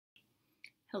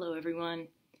Hello everyone,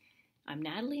 I'm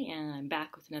Natalie and I'm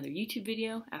back with another YouTube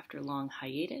video after a long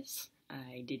hiatus.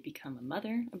 I did become a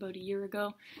mother about a year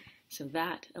ago, so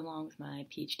that along with my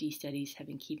PhD studies have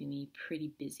been keeping me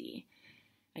pretty busy.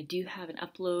 I do have an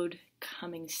upload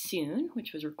coming soon,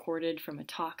 which was recorded from a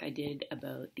talk I did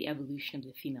about the evolution of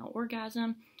the female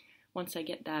orgasm. Once I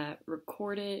get that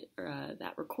recording,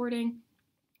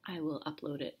 I will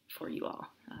upload it for you all.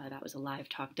 That was a live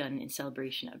talk done in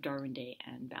celebration of Darwin Day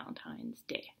and Valentine's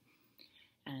Day.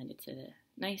 And it's a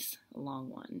nice long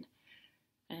one.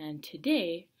 And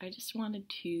today, I just wanted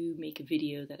to make a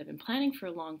video that I've been planning for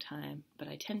a long time, but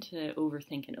I tend to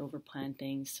overthink and overplan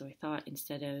things, so I thought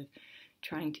instead of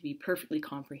trying to be perfectly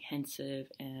comprehensive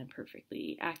and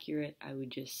perfectly accurate, I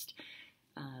would just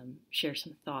share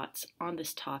some thoughts on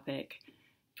this topic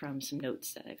from some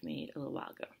notes that I've made a little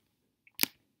while ago.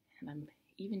 And I'm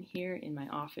even here in my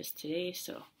office today,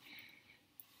 so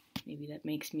maybe that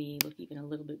makes me look even a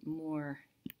little bit more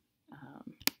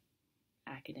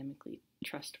academically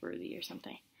trustworthy or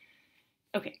something.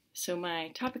 Okay, so my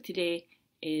topic today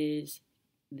is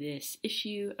this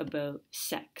issue about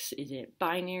sex. Is it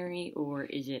binary or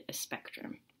is it a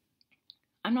spectrum?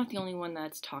 I'm not the only one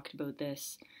that's talked about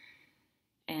this,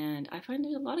 and I find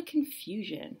there's a lot of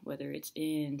confusion, whether it's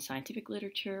in scientific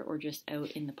literature or just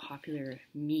out in the popular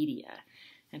media.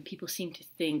 And people seem to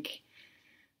think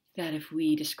that if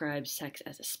we describe sex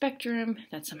as a spectrum,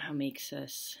 that somehow makes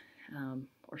us,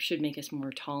 or should make us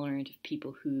more tolerant of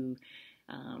people who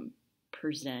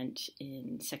present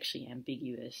in sexually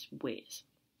ambiguous ways.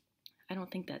 I don't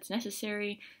think that's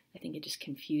necessary. I think it just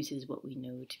confuses what we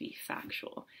know to be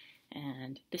factual.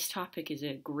 And this topic is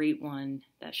a great one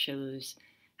that shows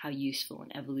how useful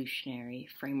an evolutionary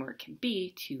framework can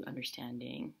be to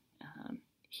understanding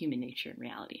human nature and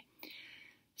reality.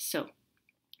 So,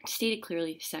 stated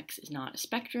clearly, sex is not a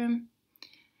spectrum.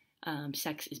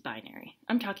 Sex is binary.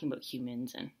 I'm talking about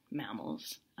humans and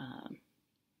mammals,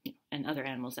 and other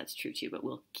animals, that's true too, but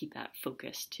we'll keep that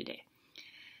focused today.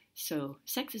 So,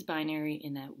 sex is binary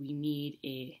in that we need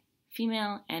a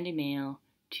female and a male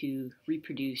to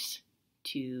reproduce,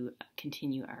 to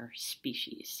continue our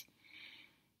species.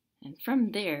 And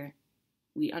from there,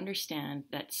 we understand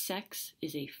that sex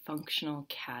is a functional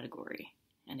category,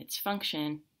 and its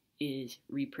function is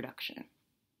reproduction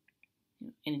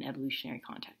in an evolutionary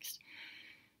context.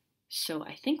 So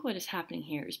I think what is happening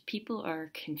here is people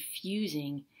are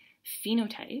confusing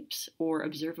phenotypes or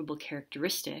observable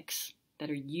characteristics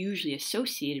that are usually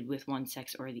associated with one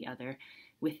sex or the other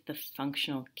with the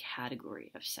functional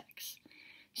category of sex.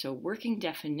 So working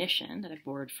definition that I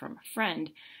borrowed from a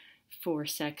friend for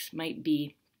sex might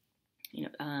be,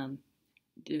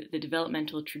 the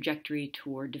developmental trajectory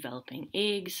toward developing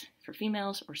eggs for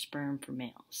females or sperm for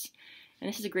males. And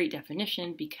this is a great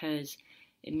definition because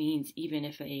it means even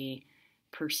if a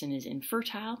person is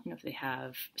infertile, if they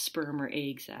have sperm or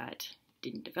eggs that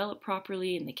didn't develop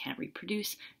properly and they can't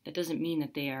reproduce, that doesn't mean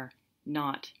that they are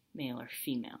not male or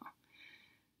female.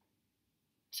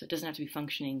 So it doesn't have to be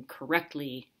functioning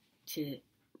correctly to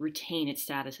retain its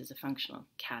status as a functional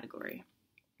category.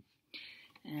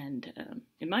 And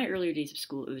in my earlier days of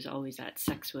school, it was always that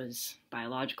sex was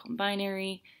biological and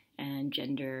binary, and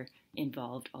gender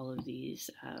involved all of these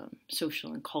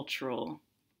social and cultural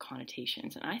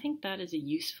connotations. And I think that is a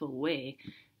useful way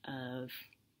of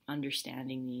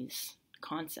understanding these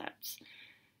concepts.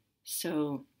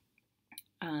 So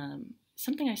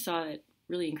something I saw that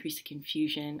really increased the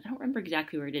confusion, I don't remember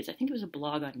exactly where it is, I think it was a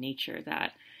blog on Nature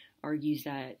that argues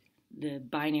that the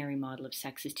binary model of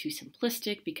sex is too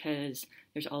simplistic because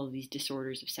there's all of these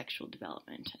disorders of sexual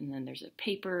development. And then there's a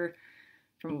paper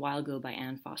from a while ago by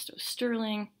Anne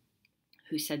Fausto-Sterling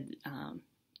who said,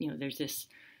 there's this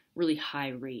really high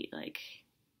rate, like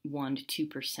 1 to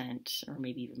 2% or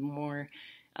maybe even more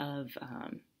of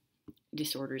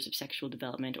disorders of sexual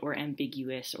development or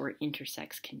ambiguous or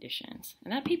intersex conditions.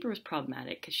 And that paper was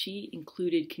problematic because she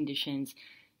included conditions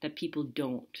that people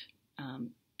don't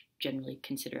generally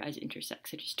consider as intersex,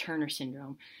 such as Turner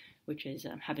syndrome, which is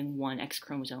having one X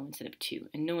chromosome instead of 2.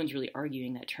 And no one's really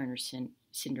arguing that Turner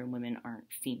syndrome women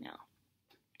aren't female.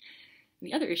 And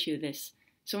the other issue of this,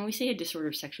 so when we say a disorder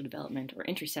of sexual development or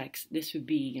intersex, this would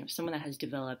be someone that has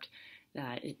developed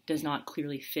that it does not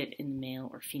clearly fit in the male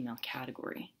or female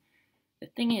category. The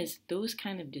thing is, those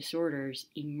kind of disorders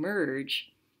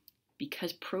emerge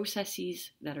because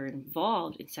processes that are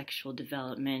involved in sexual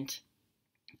development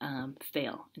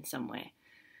fail in some way.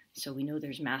 So we know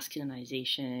there's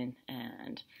masculinization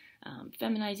and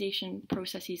feminization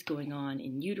processes going on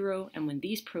in utero, and when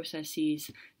these processes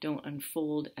don't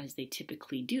unfold as they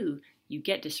typically do, you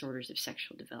get disorders of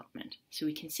sexual development. So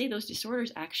we can say those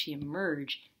disorders actually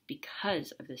emerge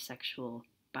because of the sexual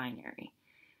binary.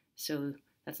 So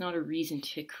that's not a reason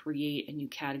to create a new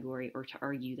category or to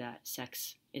argue that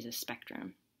sex is a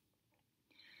spectrum.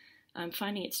 I'm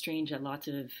finding it strange that lots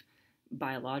of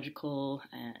biological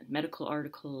and medical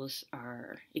articles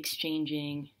are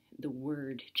exchanging the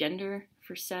word gender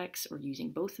for sex or using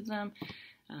both of them.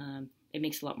 It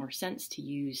makes a lot more sense to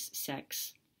use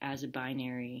sex as a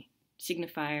binary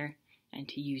signifier and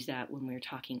to use that when we're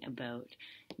talking about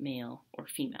male or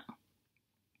female.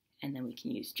 And then we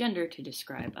can use gender to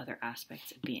describe other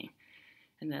aspects of being.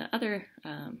 And the other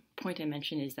point I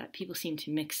mentioned is that people seem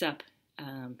to mix up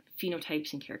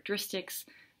phenotypes and characteristics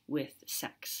with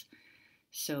sex.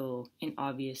 So an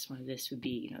obvious one of this would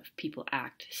be, if people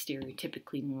act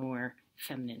stereotypically more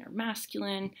feminine or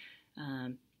masculine,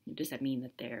 does that mean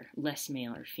that they're less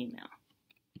male or female?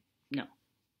 No.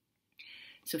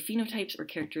 So phenotypes or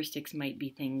characteristics might be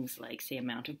things like, say,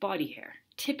 amount of body hair.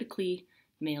 Typically,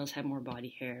 males have more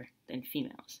body hair than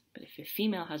females. But if a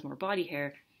female has more body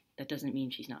hair, that doesn't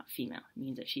mean she's not female. It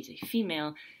means that she's a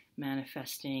female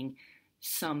manifesting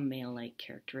some male-like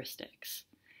characteristics.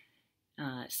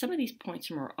 Some of these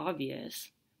points are more obvious,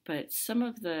 but some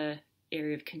of the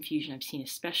area of confusion I've seen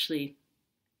especially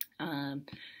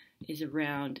is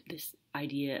around this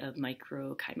idea of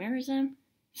microchimerism.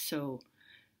 So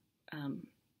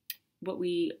what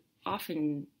we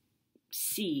often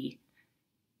see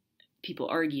people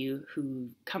argue who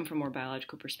come from a more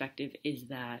biological perspective is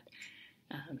that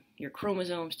your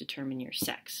chromosomes determine your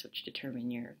sex, which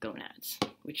determine your gonads,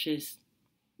 which is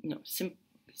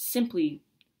simply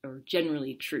or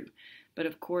generally true. But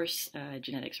of course,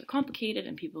 genetics are complicated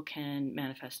and people can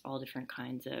manifest all different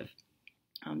kinds of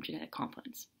genetic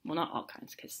components. Well, not all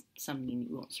kinds, because some mean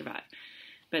you won't survive.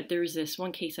 But there was this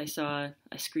one case I saw,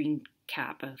 a screen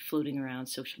cap floating around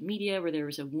social media, where there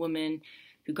was a woman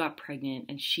who got pregnant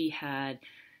and she had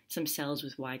some cells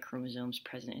with Y chromosomes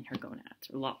present in her gonads,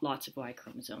 or lots of Y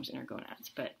chromosomes in her gonads.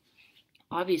 But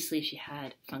obviously she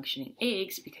had functioning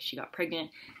eggs because she got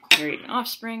pregnant, carried an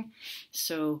offspring.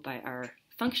 So by our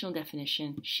functional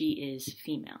definition, she is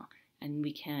female. And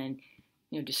we can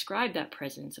describe that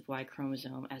presence of Y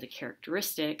chromosome as a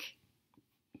characteristic,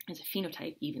 as a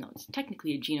phenotype, even though it's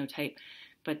technically a genotype,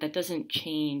 but that doesn't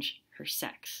change her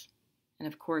sex. And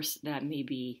of course, that may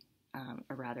be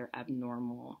a rather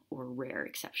abnormal or rare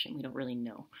exception. We don't really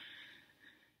know.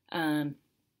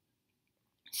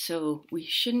 So we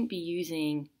shouldn't be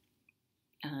using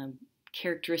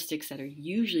characteristics that are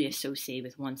usually associated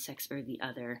with one sex or the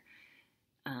other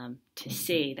to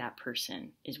say that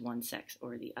person is one sex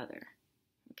or the other.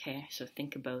 Okay, so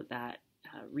think about that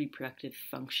reproductive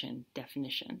function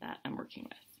definition that I'm working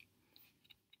with.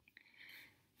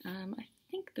 I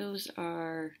think those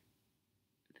are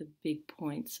the big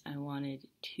points I wanted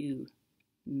to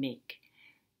make.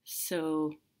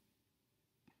 So,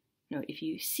 if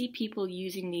you see people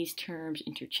using these terms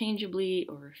interchangeably,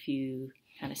 or if you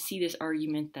kind of see this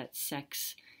argument that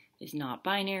sex is not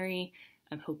binary,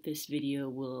 I hope this video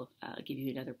will give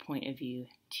you another point of view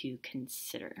to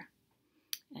consider.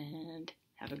 And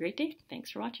have a great day. Thanks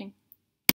for watching.